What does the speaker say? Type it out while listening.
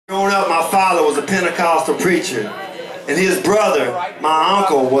father was a Pentecostal preacher, and his brother, my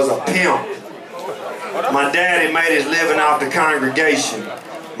uncle, was a pimp. My daddy made his living off the congregation.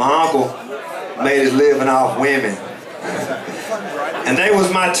 My uncle made his living off women. And they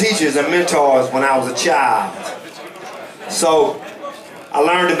was my teachers and mentors when I was a child. So I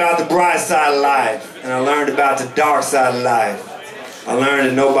learned about the bright side of life, and I learned about the dark side of life. I learned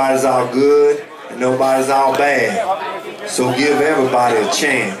that nobody's all good and nobody's all bad. So give everybody a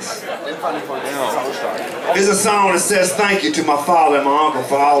chance. Here's a song that says thank you to my father and my uncle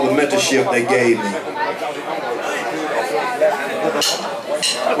for all the mentorship they gave me.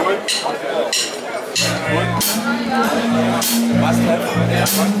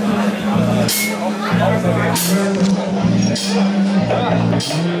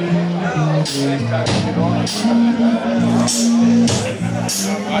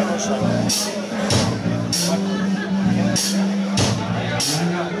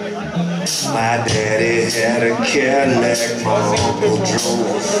 My daddy had a Cadillac, my uncle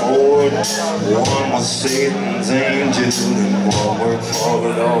drove a Ford. One was Satan's angel and one worked for the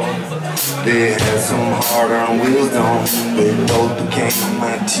Lord. They had some hard-earned wisdom, they both became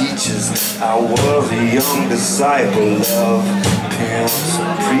my teachers. I was a young disciple of pimps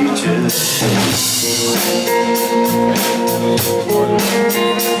and preachers.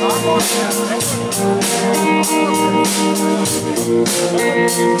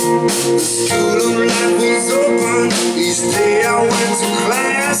 School of life was open, each day I went to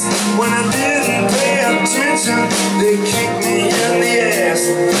class. When I didn't pay attention, they kicked me in the ass.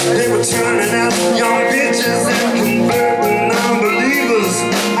 They were turning out young bitches and converting unbelievers.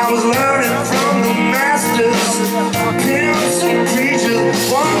 I was learning from the masters, pimps and preachers.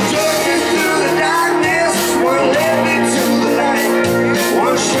 One took me through the darkness, one led me to the light.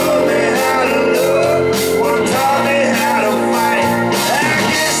 One showed me how to love, one taught me how to fight. I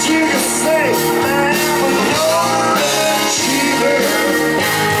guess you could say I am an overachiever,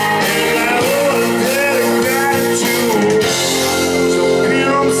 and I owe a debt of gratitude to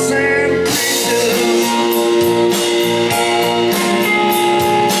pimps and preachers.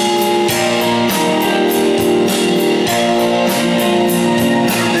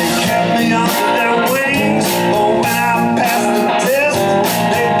 They kept me under their wings, but when I passed the test,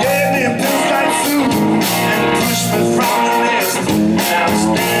 they gave me a pinstripe suit and pushed me from the nest. Now I'm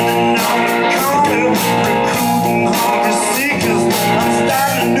standing on the corner, recruiting hungry seekers. I'm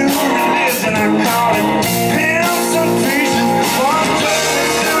starting a new religion, I call it pimps and preachers. One took me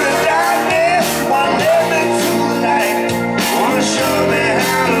through the darkness, one led me to the light. One showed me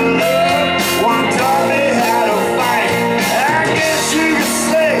how to love, one taught me how to fight. I guess you could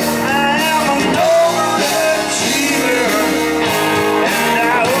say I am an overachiever, and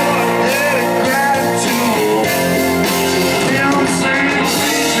I owe a debt of gratitude to pimps and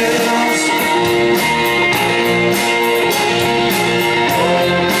preachers.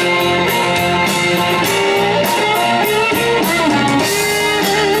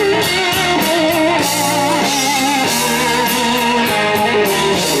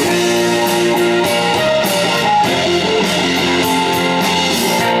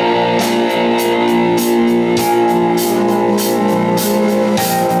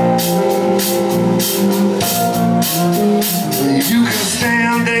 You can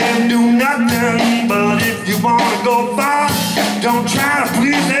stand there and do nothing, but if you wanna go far, don't try to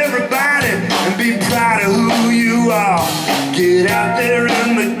please everybody and be proud of who you are. Get out there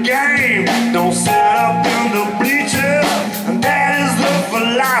in the game, don't sit up in the bleachers, and that is the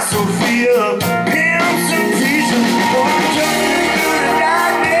philosophy of